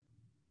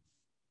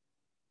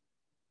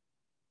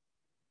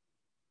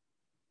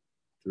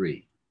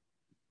Three,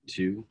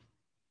 two,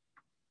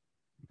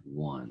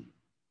 one.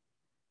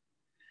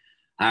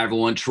 Hi,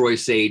 everyone. Troy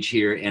Sage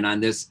here. And on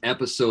this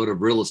episode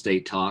of Real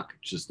Estate Talk,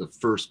 which is the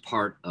first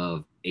part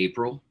of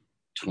April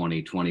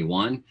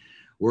 2021,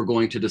 we're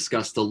going to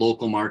discuss the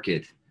local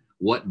market,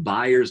 what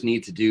buyers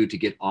need to do to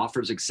get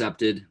offers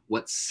accepted,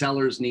 what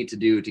sellers need to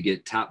do to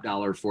get top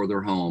dollar for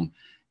their home,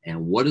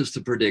 and what is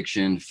the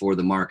prediction for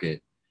the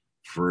market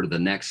for the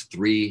next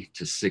 3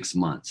 to 6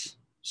 months.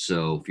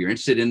 So if you're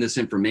interested in this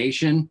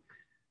information,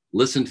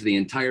 listen to the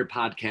entire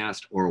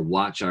podcast or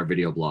watch our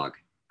video blog.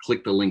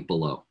 Click the link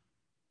below.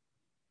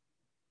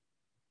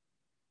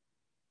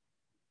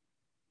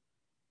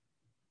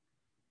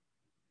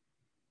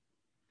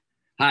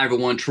 Hi,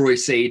 everyone. Troy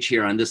Sage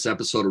here. On this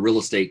episode of Real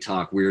Estate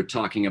Talk, we're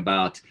talking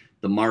about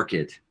the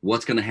market,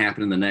 what's going to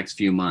happen in the next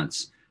few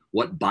months,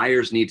 what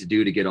buyers need to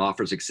do to get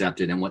offers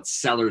accepted, and what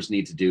sellers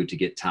need to do to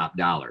get top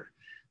dollar.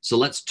 So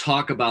let's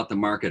talk about the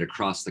market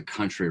across the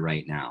country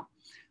right now.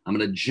 I'm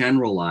going to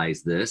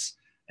generalize this,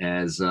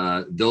 as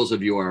those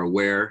of you are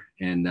aware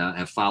and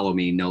have followed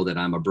me know that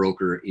I'm a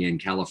broker in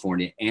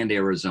California and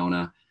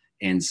Arizona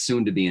and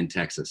soon to be in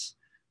Texas.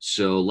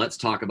 So let's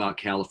talk about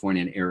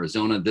California and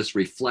Arizona. This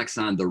reflects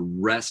on the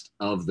rest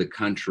of the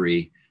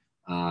country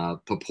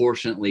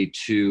proportionately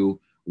to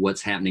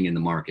what's happening in the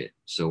market.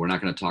 So we're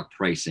not going to talk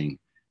pricing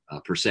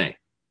per se.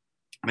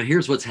 But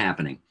here's what's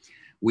happening.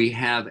 We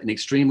have an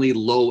extremely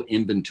low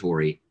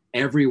inventory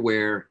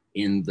everywhere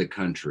in the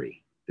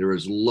country. There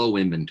is low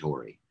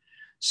inventory.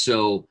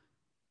 So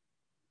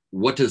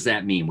what does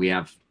that mean? We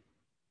have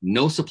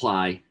no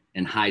supply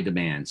and high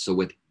demand. So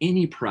with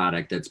any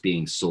product that's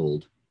being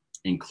sold,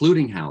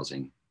 including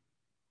housing,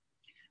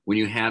 when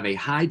you have a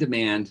high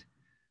demand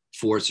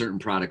for a certain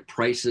product,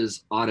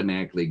 prices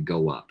automatically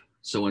go up.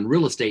 So in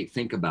real estate,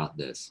 think about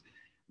this.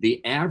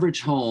 The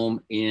average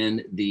home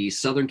in the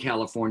Southern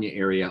California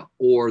area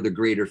or the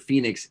greater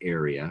Phoenix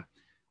area,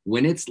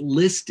 when it's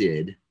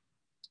listed,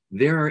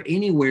 there are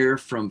anywhere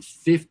from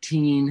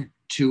 15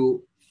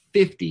 to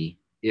 50,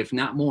 if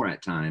not more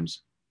at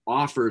times,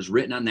 offers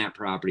written on that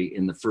property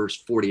in the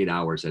first 48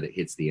 hours that it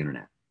hits the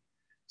internet.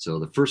 So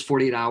the first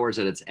 48 hours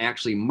that it's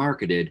actually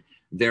marketed,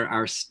 there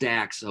are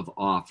stacks of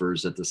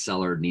offers that the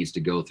seller needs to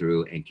go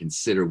through and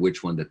consider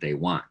which one that they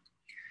want.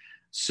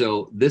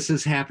 So this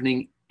is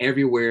happening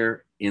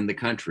everywhere in the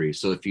country.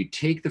 So if you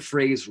take the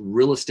phrase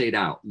real estate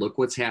out, look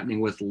what's happening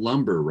with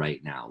lumber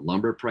right now.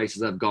 Lumber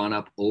prices have gone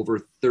up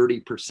over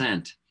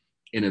 30%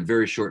 in a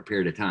very short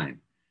period of time.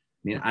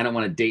 I mean, I don't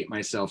want to date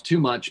myself too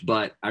much,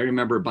 but I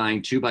remember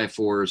buying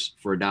 2x4s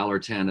for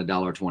 $1.10,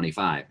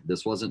 $1.25.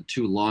 This wasn't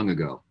too long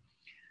ago.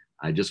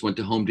 I just went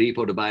to Home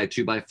Depot to buy a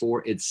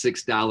 2x4. It's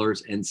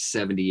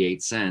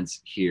 $6.78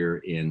 here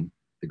in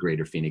the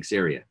greater Phoenix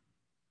area.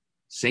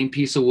 Same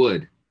piece of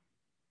wood.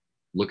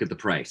 Look at the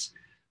price.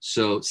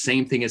 So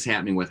same thing is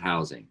happening with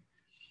housing.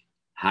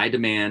 High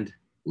demand,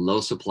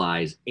 low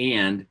supplies,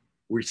 and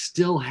we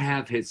still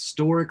have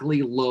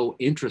historically low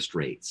interest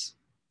rates.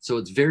 So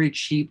it's very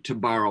cheap to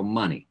borrow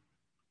money.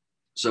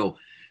 So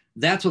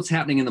that's what's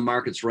happening in the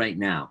markets right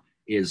now.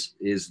 Is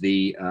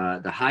the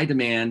high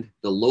demand,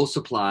 the low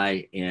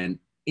supply, and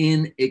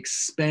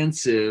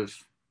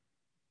inexpensive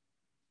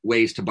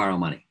ways to borrow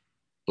money,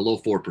 below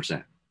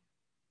 4%.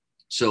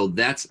 So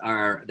that's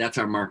our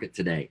market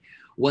today.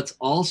 What's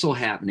also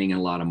happening in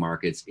a lot of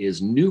markets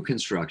is new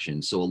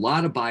construction. So a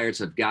lot of buyers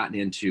have gotten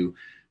into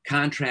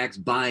contracts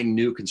buying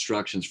new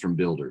constructions from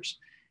builders.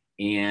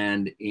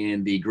 And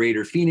in the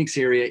greater Phoenix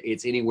area,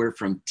 it's anywhere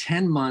from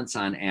 10 months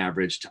on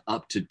average to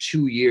up to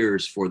 2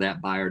 years for that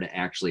buyer to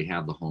actually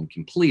have the home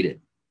completed.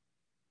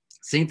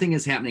 Same thing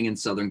is happening in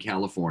Southern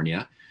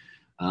California.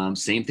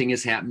 Same thing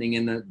is happening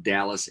in the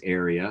Dallas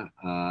area.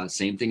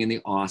 Same thing in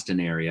the Austin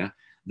area.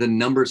 The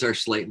numbers are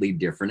slightly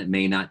different. It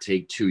may not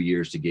take 2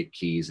 years to get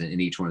keys in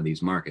each one of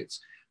these markets.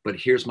 But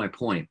here's my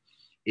point.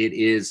 It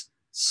is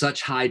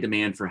such high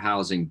demand for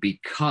housing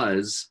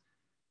because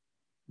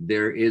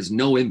there is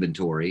no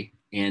inventory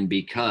and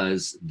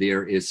because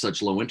there is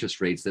such low interest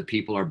rates that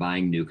people are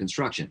buying new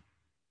construction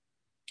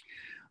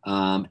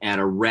at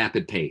a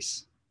rapid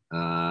pace.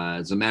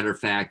 As a matter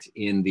of fact,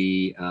 in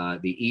the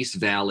East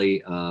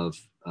Valley of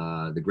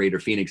the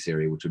greater Phoenix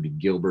area, which would be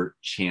Gilbert,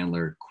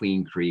 Chandler,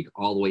 Queen Creek,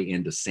 all the way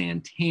into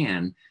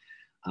Santan,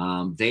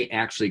 they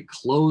actually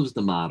closed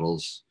the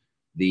models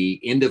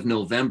the end of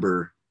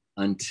November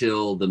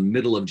until the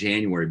middle of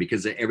January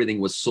because everything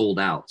was sold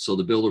out. So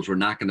the builders were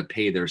not going to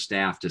pay their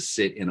staff to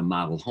sit in a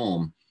model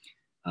home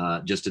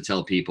just to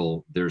tell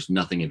people there's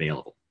nothing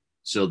available.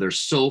 So they're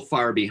so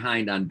far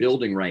behind on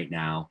building right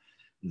now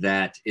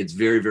that it's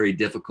very, very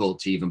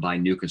difficult to even buy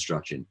new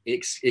construction.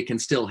 It can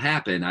still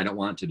happen. I don't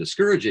want to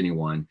discourage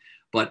anyone,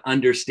 but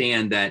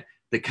understand that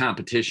the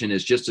competition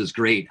is just as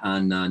great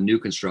on new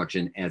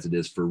construction as it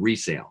is for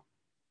resale.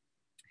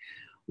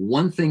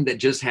 One thing that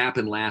just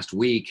happened last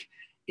week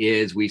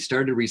is we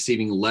started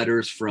receiving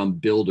letters from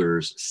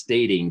builders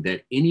stating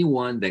that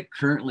anyone that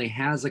currently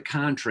has a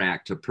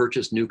contract to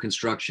purchase new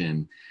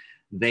construction,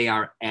 they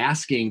are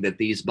asking that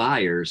these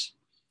buyers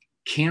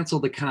cancel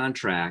the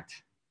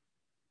contract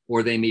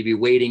or they may be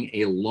waiting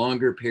a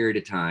longer period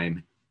of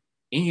time.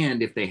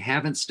 And if they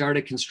haven't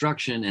started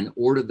construction and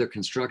ordered the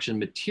construction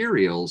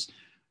materials,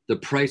 the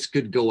price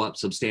could go up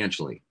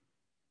substantially.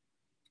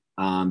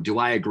 Do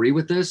I agree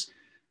with this?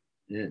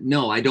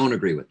 No, I don't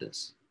agree with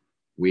this.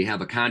 We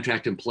have a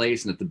contract in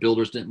place, and if the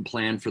builders didn't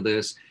plan for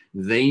this,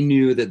 they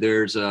knew that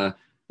there's a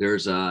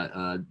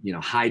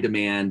high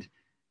demand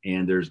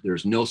and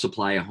there's no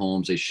supply of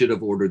homes. They should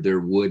have ordered their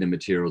wood and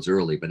materials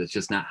early, but it's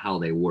just not how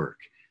they work.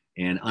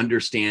 And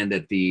understand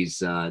that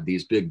these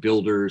big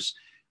builders,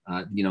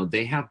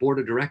 they have board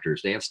of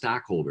directors, they have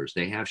stockholders,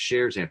 they have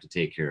shares they have to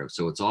take care of.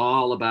 So it's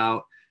all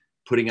about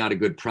putting out a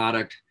good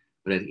product.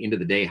 But at the end of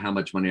the day, how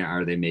much money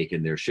are they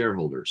making their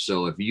shareholders?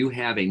 So if you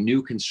have a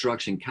new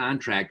construction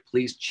contract,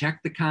 please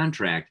check the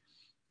contract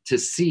to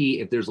see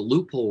if there's a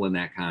loophole in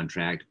that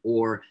contract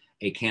or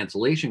a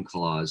cancellation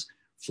clause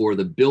for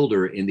the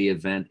builder in the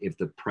event if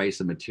the price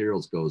of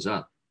materials goes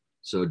up.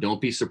 So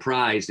don't be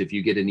surprised if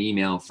you get an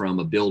email from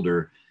a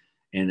builder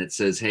and it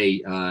says,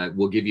 hey,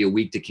 we'll give you a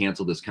week to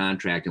cancel this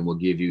contract and we'll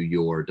give you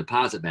your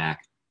deposit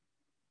back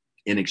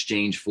in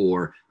exchange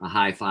for a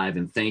high five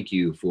and thank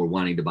you for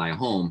wanting to buy a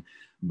home.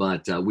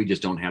 But we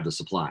just don't have the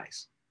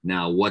supplies.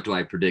 Now, what do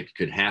I predict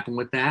could happen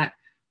with that?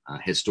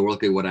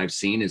 Historically, what I've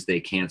seen is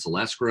they cancel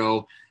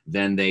escrow,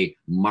 then they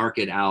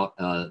market out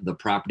the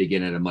property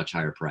again at a much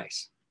higher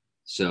price.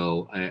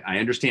 So I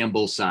understand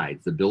both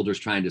sides. The builder's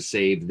trying to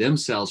save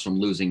themselves from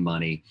losing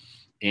money,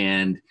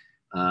 and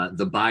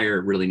the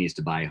buyer really needs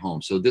to buy a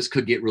home. So this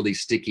could get really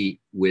sticky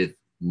with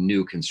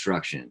new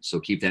construction. So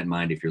keep that in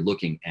mind if you're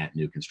looking at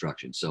new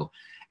construction. So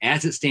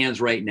as it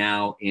stands right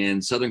now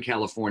in Southern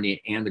California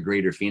and the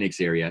greater Phoenix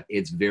area,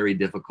 it's very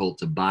difficult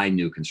to buy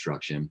new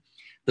construction.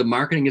 The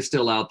marketing is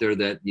still out there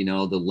that,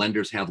 the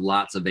lenders have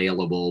lots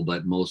available,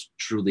 but most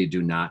truly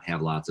do not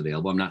have lots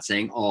available. I'm not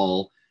saying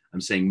all,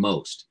 I'm saying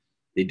most.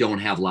 They don't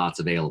have lots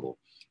available.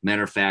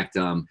 Matter of fact,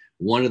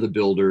 one of the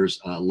builders,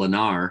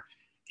 Lennar,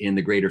 in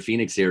the greater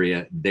Phoenix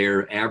area,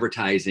 they're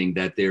advertising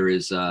that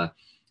that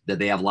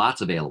they have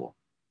lots available.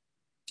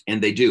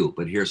 And they do,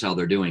 but here's how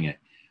they're doing it.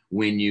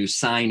 When you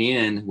sign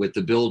in with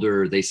the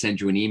builder, they send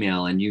you an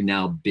email and you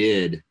now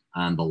bid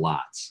on the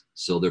lots.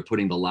 So they're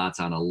putting the lots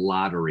on a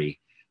lottery,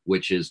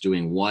 which is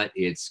doing what?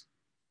 It's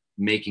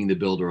making the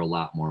builder a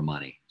lot more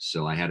money.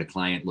 So I had a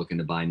client looking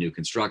to buy new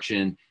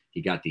construction.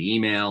 He got the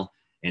email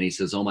and he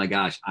says, oh my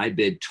gosh, I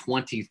bid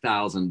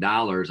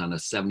 $20,000 on a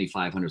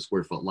 7,500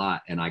 square foot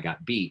lot and I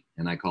got beat.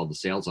 And I called the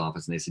sales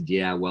office and they said,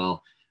 yeah,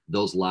 well,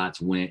 those lots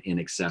went in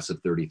excess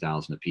of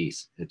 $30,000 a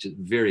piece. It's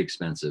very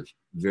expensive,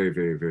 very,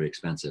 very, very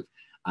expensive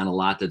on a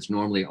lot that's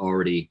normally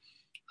already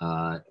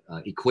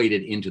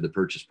equated into the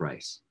purchase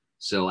price.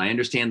 So I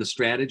understand the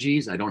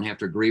strategies. I don't have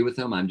to agree with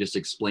them. I'm just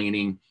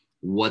explaining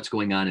what's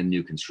going on in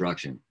new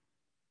construction.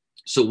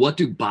 So what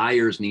do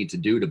buyers need to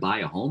do to buy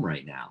a home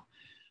right now?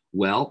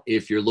 Well,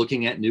 if you're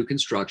looking at new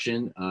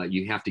construction,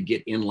 you have to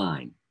get in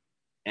line.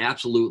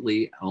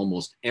 Absolutely,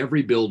 almost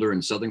every builder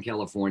in Southern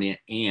California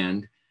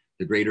and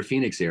the greater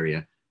Phoenix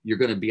area, you're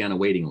going to be on a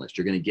waiting list.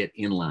 You're going to get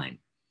in line.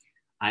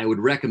 I would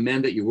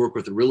recommend that you work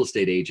with a real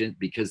estate agent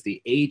because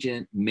the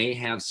agent may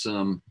have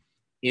some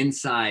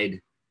inside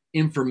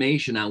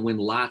information on when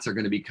lots are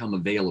going to become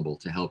available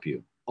to help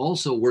you.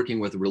 Also,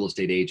 working with a real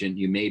estate agent,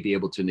 you may be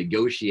able to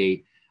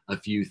negotiate a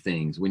few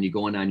things. When you're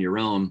going on your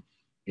own,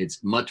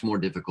 it's much more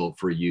difficult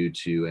for you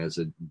to, as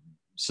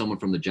someone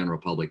from the general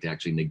public, to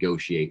actually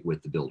negotiate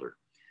with the builder.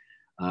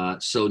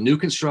 So new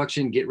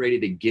construction, get ready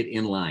to get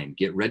in line,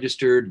 get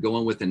registered, go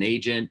in with an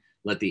agent,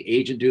 let the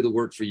agent do the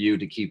work for you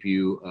to keep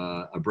you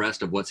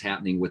abreast of what's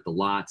happening with the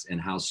lots and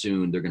how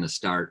soon they're going to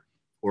start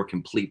or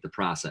complete the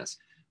process.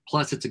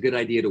 Plus, it's a good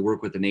idea to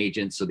work with an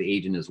agent so the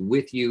agent is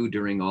with you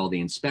during all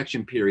the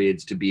inspection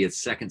periods to be a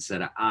second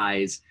set of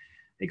eyes,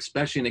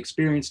 especially an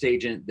experienced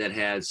agent that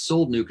has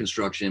sold new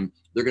construction.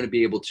 They're going to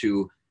be able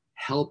to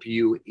help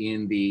you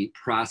in the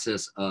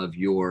process of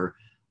your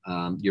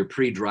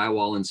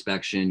pre-drywall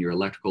inspection, your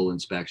electrical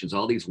inspections,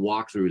 all these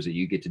walkthroughs that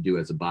you get to do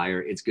as a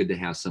buyer. It's good to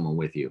have someone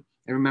with you.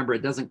 And remember,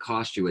 it doesn't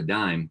cost you a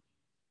dime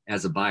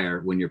as a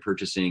buyer when you're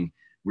purchasing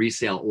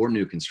resale or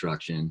new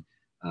construction.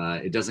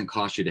 It doesn't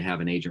cost you to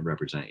have an agent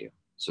represent you.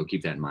 So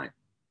keep that in mind.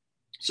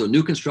 So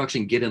new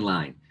construction, get in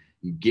line,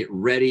 get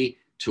ready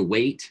to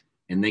wait,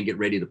 and then get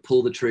ready to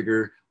pull the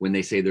trigger when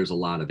they say there's a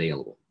lot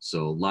available.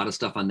 So a lot of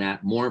stuff on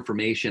that. More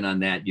information on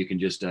that, you can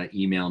just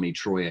email me,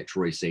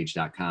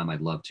 troy@troysage.com.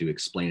 I'd love to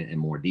explain it in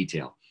more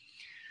detail.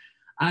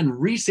 On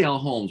resale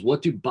homes,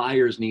 what do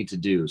buyers need to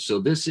do? So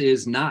this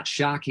is not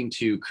shocking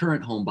to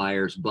current home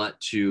buyers, but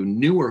to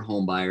newer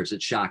home buyers,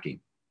 it's shocking.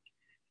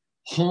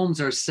 Homes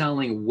are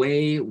selling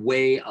way,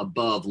 way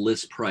above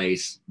list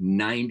price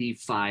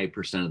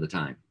 95% of the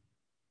time.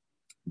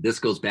 This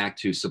goes back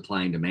to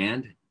supply and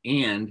demand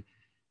and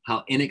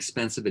how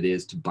inexpensive it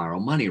is to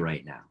borrow money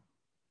right now.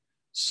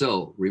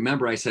 So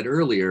remember, I said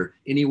earlier,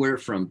 anywhere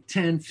from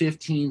 10,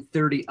 15,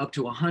 30, up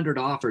to 100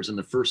 offers in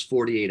the first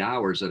 48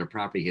 hours that a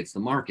property hits the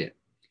market.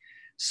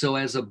 So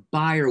as a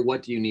buyer,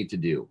 what do you need to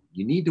do?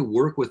 You need to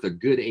work with a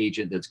good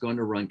agent that's going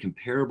to run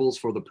comparables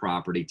for the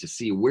property to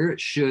see where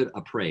it should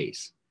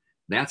appraise.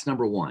 That's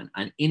number one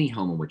on any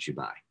home in which you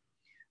buy.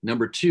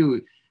 Number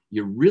two,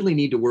 you really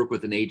need to work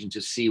with an agent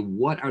to see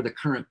what are the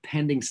current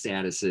pending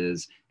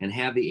statuses and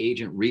have the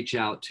agent reach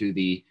out to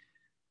the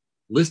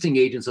listing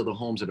agents of the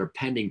homes that are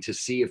pending to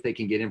see if they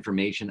can get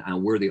information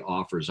on where the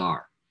offers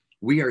are.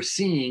 We are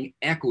seeing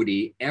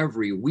equity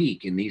every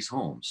week in these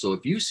homes. So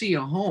if you see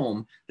a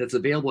home that's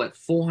available at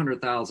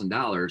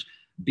 $400,000,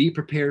 be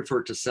prepared for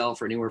it to sell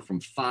for anywhere from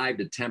 5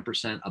 to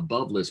 10%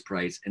 above list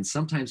price and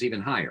sometimes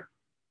even higher.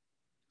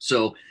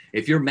 So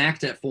if you're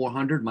maxed at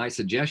 400, my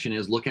suggestion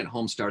is look at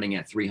homes starting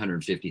at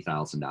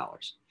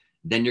 $350,000.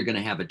 Then you're going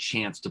to have a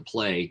chance to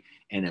play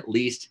and at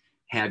least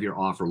have your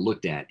offer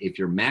looked at. If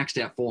you're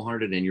maxed at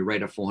 400 and you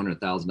write a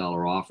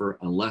 $400,000 offer,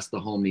 unless the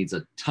home needs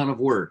a ton of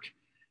work,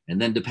 and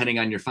then depending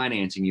on your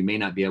financing, you may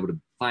not be able to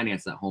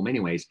finance that home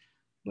anyways.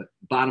 But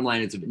bottom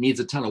line is if it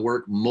needs a ton of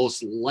work,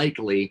 most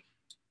likely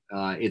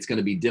it's going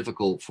to be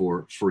difficult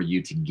for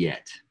you to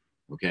get.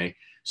 Okay.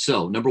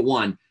 So number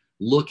one,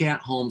 look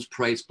at homes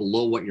priced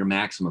below what your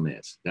maximum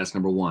is. That's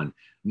number one.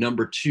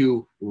 Number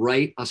two,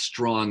 write a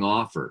strong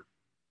offer.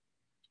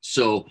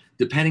 So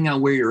depending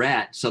on where you're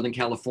at, Southern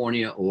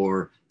California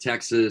or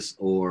Texas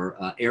or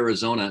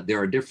Arizona, there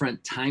are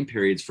different time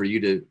periods for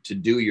you to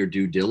do your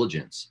due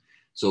diligence.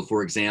 So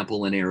for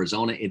example, in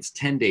Arizona, it's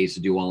 10 days to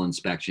do all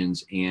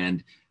inspections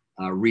and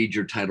read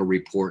your title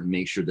report and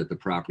make sure that the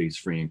property is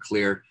free and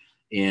clear.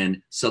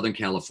 In Southern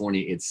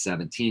California, it's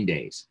 17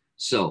 days.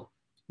 So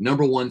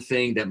number one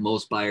thing that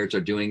most buyers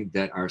are doing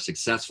that are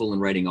successful in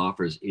writing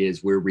offers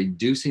is we're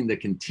reducing the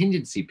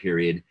contingency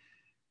period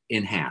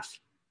in half.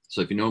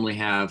 So if you normally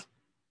have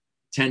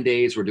 10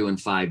 days, we're doing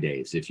 5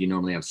 days. If you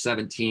normally have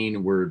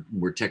 17, we're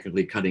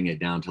technically cutting it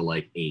down to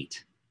like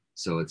 8.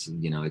 So it's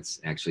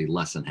actually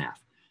less than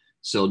half.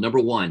 So number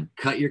one,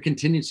 cut your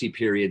contingency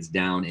periods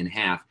down in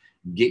half,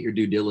 get your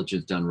due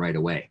diligence done right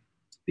away.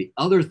 The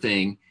other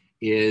thing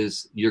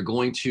is you're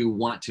going to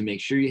want to make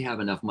sure you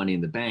have enough money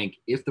in the bank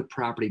if the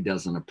property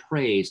doesn't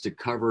appraise to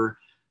cover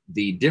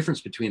the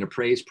difference between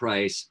appraised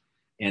price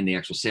and the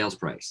actual sales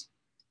price.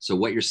 So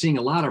what you're seeing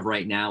a lot of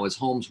right now is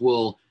homes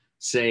will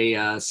say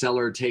a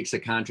seller takes a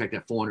contract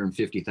at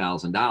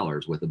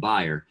 $450,000 with a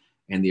buyer,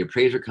 and the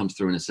appraiser comes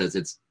through and it says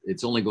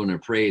it's only going to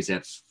appraise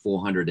at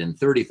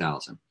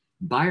 $430,000.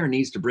 Buyer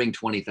needs to bring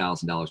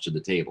 $20,000 to the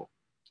table.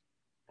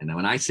 And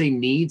when I say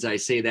needs, I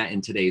say that in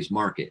today's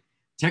market.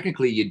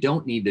 Technically, you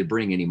don't need to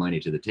bring any money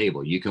to the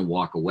table. You can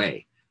walk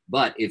away.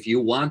 But if you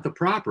want the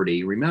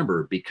property,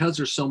 remember, because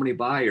there's so many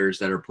buyers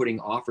that are putting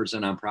offers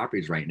in on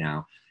properties right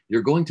now,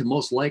 you're going to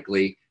most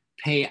likely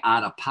pay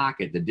out of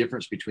pocket the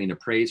difference between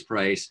appraised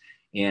price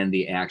and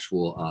the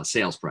actual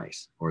sales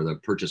price or the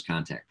purchase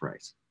contact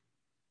price.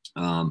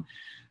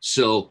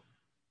 So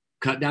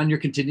cut down your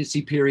contingency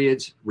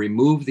periods,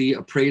 remove the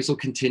appraisal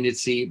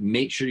contingency,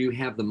 make sure you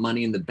have the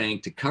money in the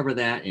bank to cover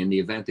that in the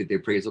event that the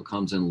appraisal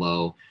comes in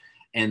low.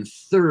 And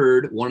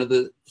third, one of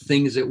the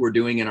things that we're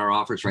doing in our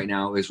offers right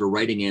now is we're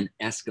writing in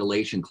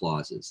escalation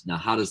clauses. Now,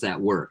 how does that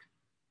work?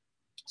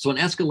 So an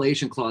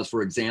escalation clause,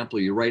 for example,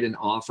 you write an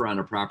offer on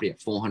a property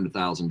at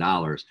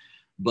 $400,000,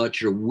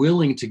 but you're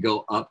willing to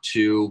go up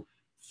to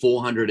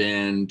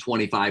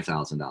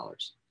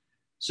 $425,000.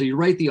 So you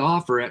write the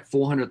offer at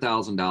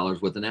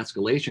 $400,000 with an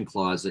escalation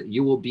clause that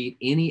you will beat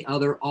any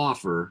other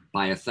offer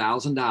by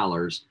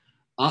 $1,000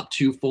 up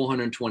to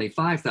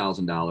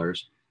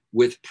 $425,000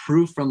 with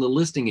proof from the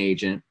listing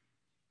agent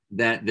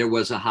that there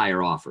was a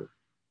higher offer.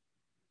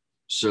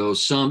 So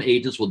some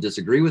agents will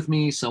disagree with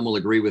me, some will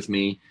agree with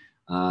me.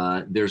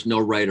 There's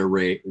no right or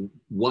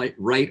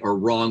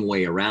wrong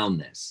way around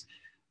this.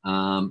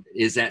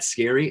 Is that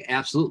scary?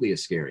 Absolutely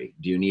is scary.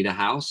 Do you need a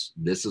house?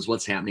 This is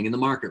what's happening in the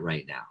market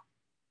right now.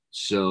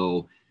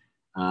 So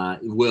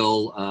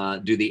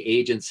do the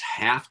agents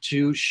have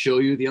to show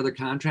you the other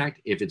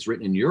contract? If it's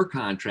written in your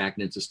contract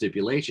and it's a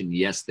stipulation,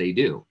 yes, they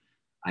do.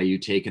 Are you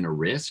taking a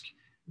risk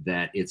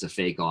that it's a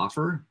fake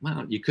offer?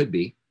 Well, you could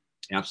be,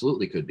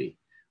 absolutely could be.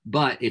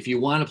 But if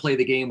you want to play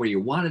the game where you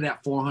want it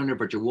at 400,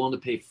 but you're willing to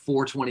pay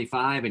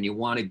 425 and you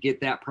want to get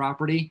that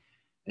property,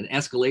 an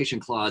escalation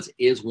clause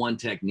is one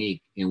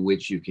technique in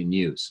which you can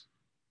use.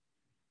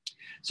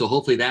 So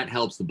hopefully that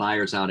helps the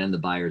buyers out and the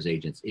buyer's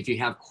agents. If you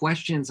have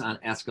questions on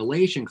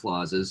escalation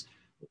clauses,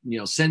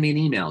 send me an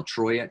email,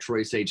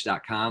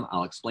 troy@troysage.com.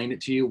 I'll explain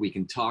it to you. We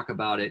can talk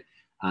about it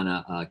on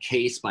a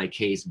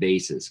case-by-case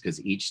basis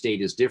because each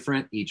state is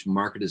different. Each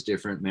market is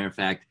different. Matter of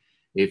fact,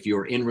 if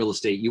you're in real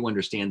estate, you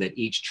understand that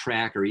each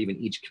tract or even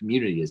each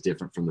community is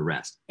different from the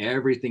rest.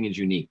 Everything is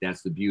unique.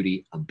 That's the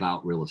beauty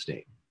about real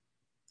estate.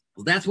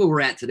 Well, that's where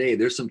we're at today.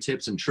 There's some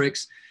tips and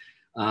tricks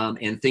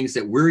and things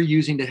that we're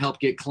using to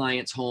help get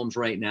clients homes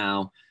right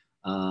now.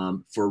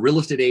 For real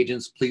estate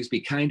agents, please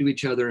be kind to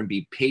each other and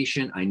be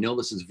patient. I know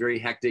this is very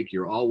hectic.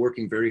 You're all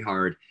working very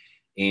hard.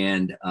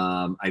 And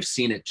I've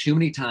seen it too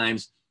many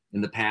times in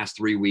the past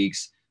 3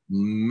 weeks,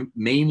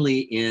 mainly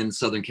in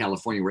Southern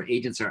California, where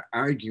agents are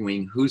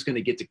arguing who's going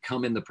to get to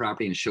come in the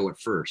property and show it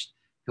first.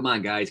 Come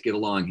on, guys, get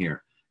along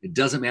here. It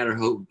doesn't matter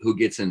who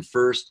gets in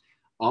first.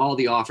 All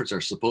the offers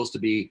are supposed to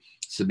be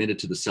submitted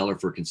to the seller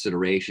for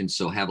consideration.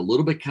 So have a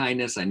little bit of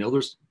kindness. I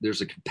know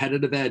there's a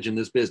competitive edge in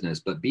this business,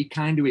 but be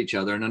kind to each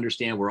other and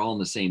understand we're all in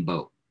the same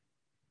boat.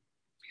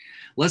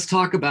 Let's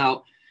talk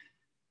about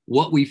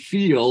what we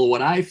feel,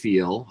 what I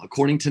feel,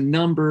 according to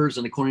numbers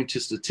and according to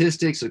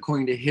statistics,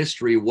 according to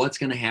history, what's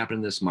going to happen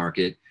in this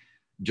market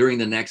during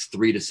the next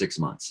 3 to 6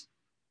 months.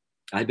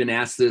 I've been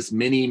asked this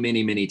many,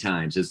 many, many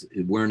times.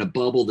 We're in a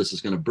bubble, this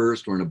is going to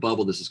burst. We're in a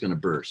bubble, this is going to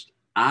burst.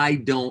 I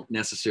don't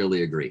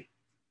necessarily agree.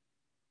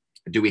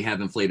 Do we have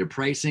inflated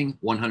pricing?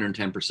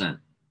 110%.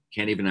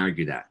 Can't even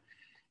argue that.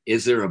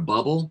 Is there a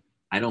bubble?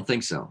 I don't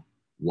think so.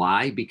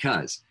 Why?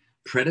 Because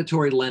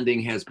predatory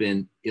lending has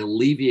been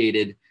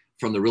alleviated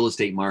from the real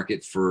estate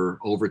market for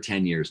over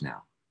 10 years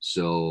now.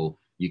 So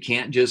you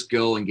can't just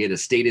go and get a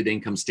stated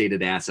income,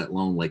 stated asset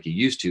loan like you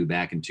used to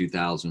back in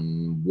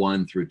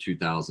 2001 through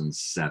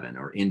 2007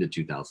 or into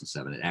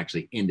 2007. It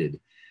actually ended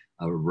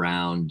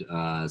around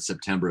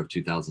September of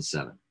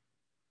 2007.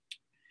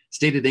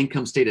 Stated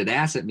income, stated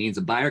asset means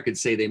a buyer could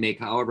say they make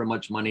however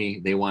much money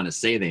they want to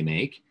say they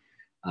make.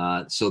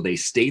 So they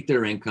state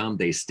their income,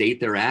 they state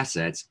their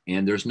assets,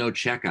 and there's no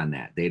check on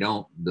that.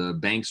 The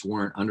banks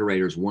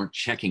underwriters weren't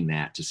checking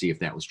that to see if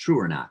that was true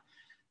or not.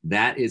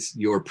 That is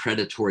your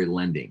predatory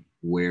lending,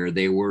 where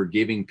they were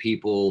giving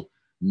people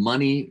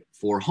money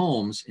for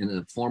homes in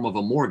the form of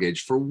a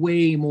mortgage for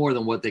way more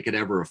than what they could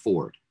ever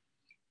afford.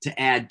 To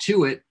add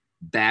to it,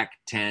 back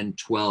 10,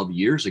 12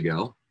 years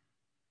ago,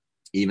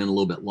 even a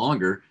little bit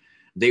longer,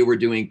 they were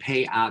doing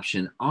pay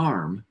option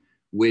ARM,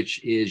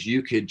 which is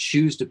you could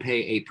choose to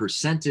pay a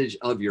percentage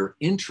of your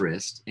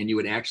interest and you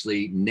would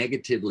actually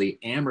negatively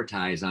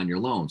amortize on your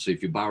loan. So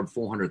if you borrowed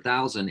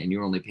 $400,000 and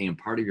you're only paying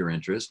part of your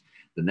interest,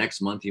 the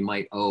next month you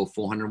might owe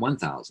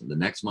 $401,000. The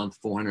next month,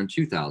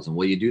 $402,000.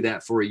 Well, you do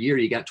that for a year,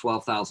 you got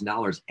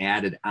 $12,000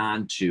 added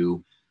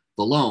onto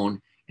the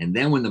loan. And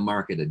then when the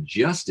market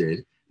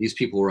adjusted, these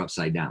people were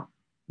upside down.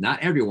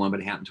 Not everyone, but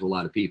it happened to a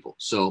lot of people.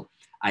 So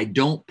I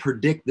don't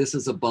predict this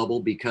is a bubble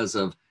because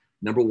of,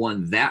 number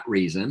one, that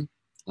reason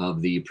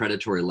of the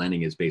predatory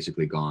lending is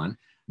basically gone.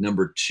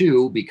 Number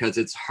two, because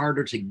it's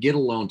harder to get a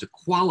loan to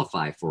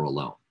qualify for a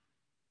loan.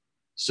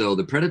 So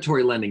the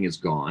predatory lending is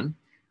gone.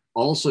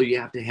 Also, you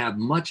have to have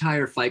much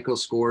higher FICO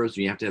scores.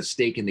 You have to have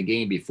stake in the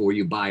game before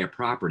you buy a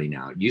property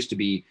now. It used to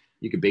be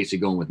you could basically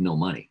go in with no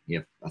money.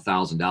 You have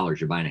 $1,000,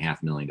 you're buying a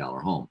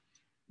 $500,000 home.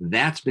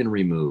 That's been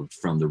removed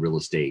from the real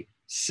estate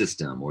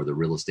system or the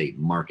real estate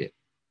market.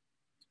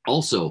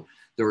 Also,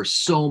 there are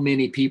so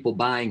many people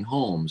buying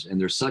homes and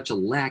there's such a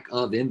lack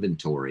of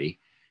inventory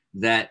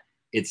that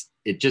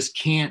it just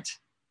can't,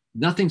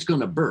 nothing's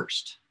going to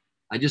burst.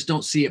 I just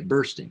don't see it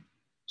bursting.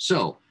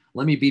 So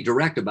let me be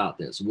direct about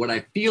this. What I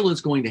feel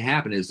is going to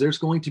happen is there's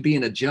going to be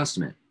an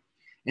adjustment,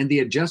 and the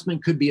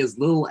adjustment could be as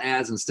little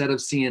as, instead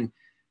of seeing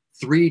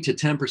 3 to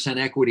 10%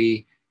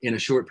 equity in a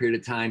short period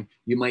of time,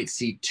 you might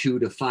see 2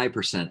 to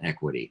 5%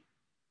 equity.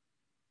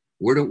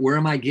 Where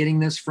am I getting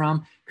this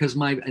from? Because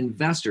my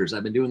investors,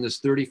 I've been doing this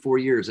 34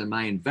 years, and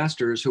my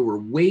investors who were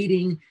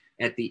waiting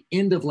at the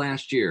end of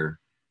last year,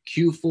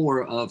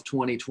 Q4 of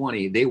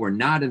 2020, they were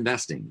not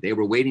investing. They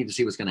were waiting to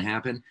see what's going to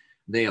happen.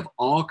 They have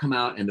all come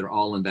out and they're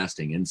all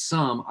investing. And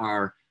some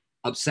are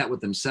upset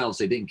with themselves.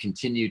 They didn't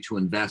continue to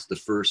invest the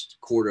first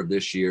quarter of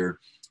this year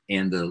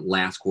and the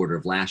last quarter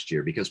of last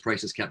year because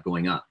prices kept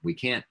going up. We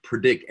can't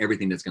predict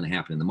everything that's going to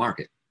happen in the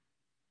market.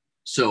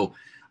 So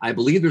I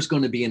believe there's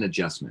going to be an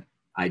adjustment.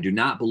 I do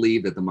not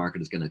believe that the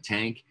market is going to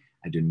tank.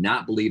 I do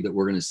not believe that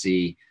we're going to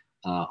see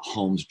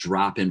homes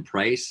drop in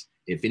price.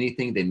 If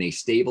anything, they may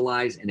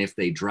stabilize. And if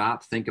they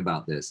drop, think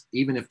about this,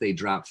 even if they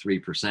drop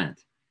 3%,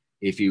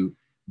 if you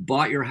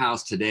bought your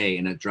house today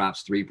and it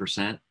drops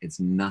 3%, it's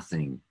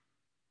nothing.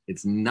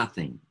 It's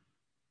nothing.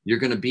 You're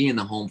going to be in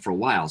the home for a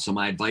while. So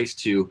my advice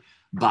to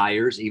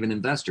buyers, even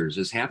investors,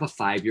 is have a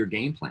 5-year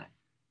game plan.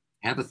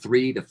 Have a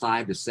 3 to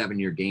 5 to 7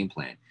 year game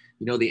plan.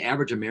 You know, the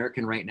average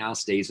American right now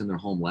stays in their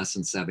home less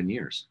than 7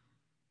 years.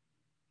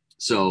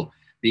 So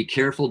be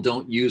careful.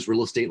 Don't use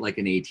real estate like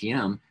an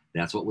ATM.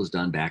 That's what was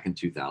done back in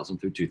 2000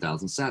 through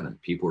 2007.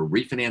 People were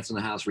refinancing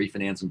the house,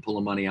 refinancing,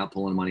 pulling money out,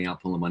 pulling money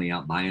out, pulling money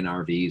out, buying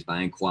RVs,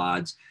 buying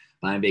quads,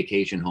 buying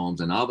vacation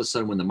homes. And all of a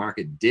sudden, when the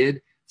market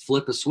did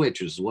flip a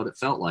switch, which is what it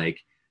felt like,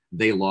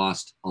 they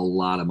lost a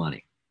lot of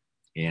money.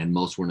 And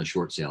most were in a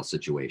short sale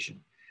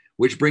situation.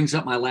 Which brings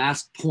up my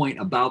last point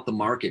about the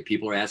market.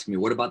 People are asking me,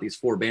 what about these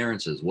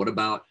forbearances? What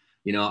about,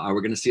 are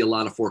we going to see a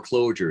lot of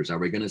foreclosures? Are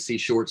we going to see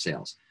short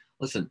sales?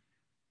 Listen,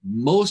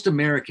 most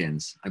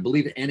Americans, I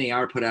believe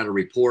NAR put out a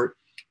report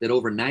that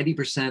over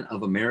 90%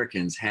 of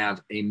Americans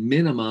have a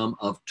minimum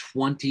of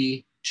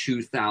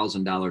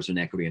 $22,000 in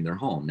equity in their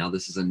home. Now,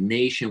 this is a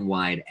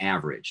nationwide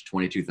average.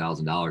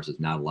 $22,000 is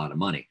not a lot of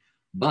money.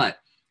 But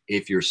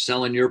if you're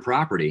selling your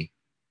property,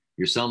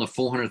 you're selling a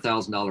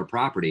 $400,000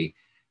 property,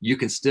 you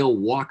can still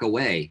walk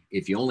away.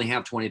 If you only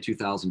have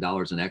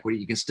 $22,000 in equity,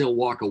 you can still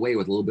walk away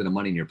with a little bit of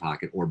money in your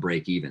pocket or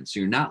break even.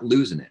 So you're not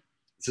losing it.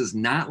 This is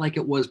not like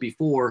it was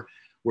before,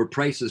 where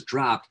prices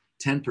dropped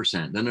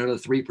 10%, then another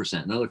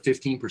 3%, another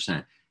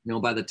 15%. You know,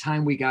 by the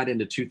time we got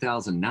into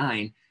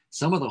 2009,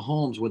 some of the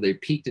homes where they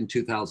peaked in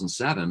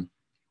 2007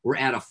 were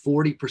at a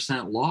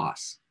 40%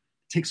 loss.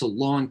 It takes a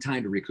long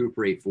time to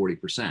recuperate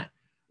 40%.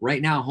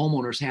 Right now,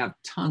 homeowners have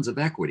tons of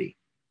equity.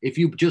 If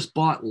you just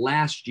bought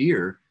last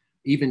year,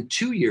 even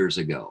 2 years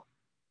ago,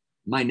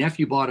 my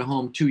nephew bought a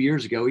home 2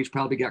 years ago. He's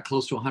probably got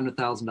close to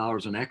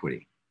 $100,000 in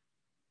equity.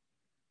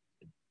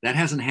 That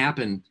hasn't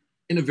happened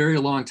in a very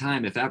long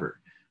time, if ever.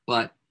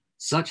 But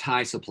such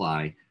high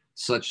supply,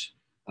 such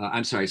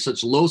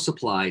low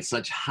supply,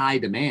 such high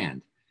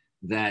demand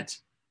that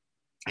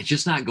it's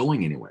just not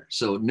going anywhere.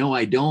 So no,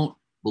 I don't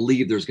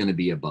believe there's going to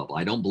be a bubble.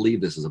 I don't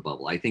believe this is a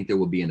bubble. I think there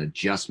will be an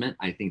adjustment.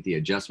 I think the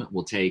adjustment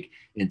will take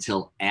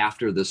until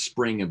after the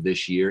spring of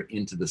this year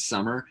into the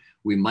summer.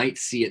 We might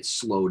see it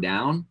slow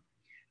down.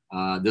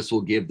 This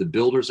will give the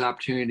builders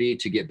opportunity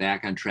to get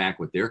back on track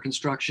with their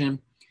construction.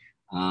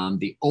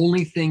 The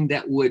only thing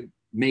that would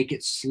make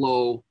it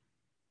slow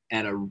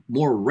at a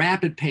more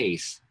rapid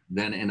pace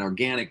than an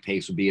organic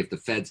pace would be if the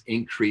Feds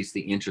increase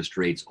the interest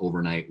rates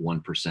overnight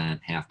 1%,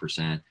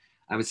 0.5%.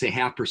 I would say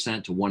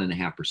 0.5% to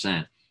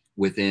 1.5%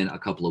 within a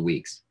couple of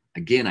weeks.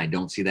 Again, I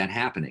don't see that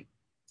happening.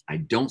 I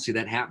don't see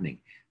that happening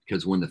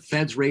because when the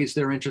Feds raise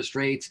their interest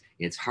rates,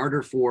 it's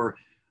harder for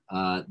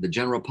the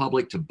general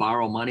public to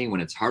borrow money. When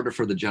it's harder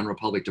for the general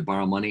public to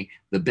borrow money,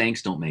 the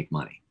banks don't make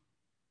money.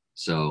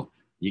 So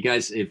you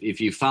guys, if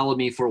you followed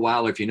me for a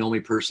while, or if you know me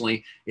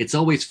personally, it's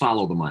always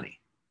follow the money.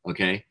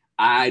 Okay.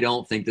 I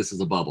don't think this is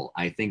a bubble.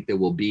 I think there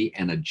will be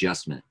an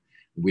adjustment.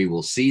 We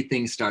will see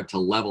things start to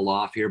level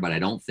off here, but I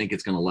don't think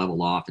it's going to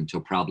level off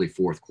until probably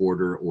fourth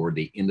quarter or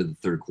the end of the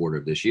third quarter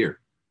of this year.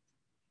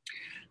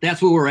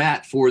 That's where we're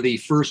at for the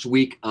first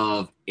week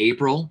of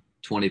April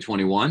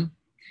 2021.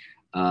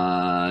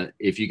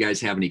 If you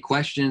guys have any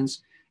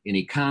questions,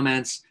 any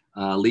comments,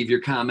 leave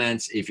your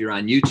comments. If you're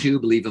on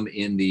YouTube, leave them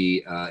in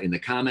the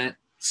comment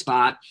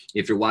spot.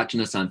 If you're watching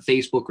us on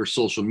Facebook or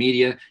social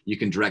media, you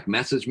can direct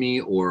message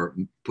me or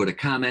put a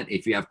comment.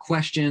 If you have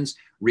questions,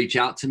 reach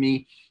out to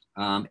me.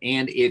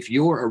 And if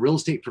you're a real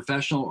estate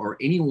professional or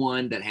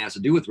anyone that has to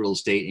do with real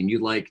estate and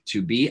you'd like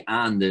to be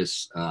on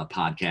this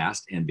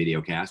podcast and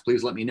videocast,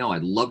 please let me know.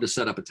 I'd love to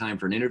set up a time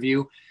for an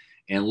interview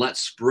and let's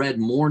spread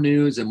more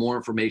news and more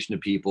information to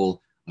people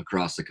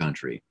across the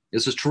country.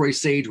 This is Troy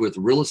Sage with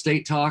Real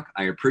Estate Talk.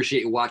 I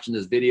appreciate you watching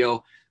this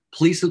video.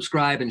 Please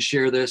subscribe and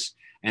share this.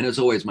 And as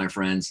always, my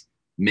friends,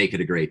 make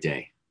it a great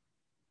day.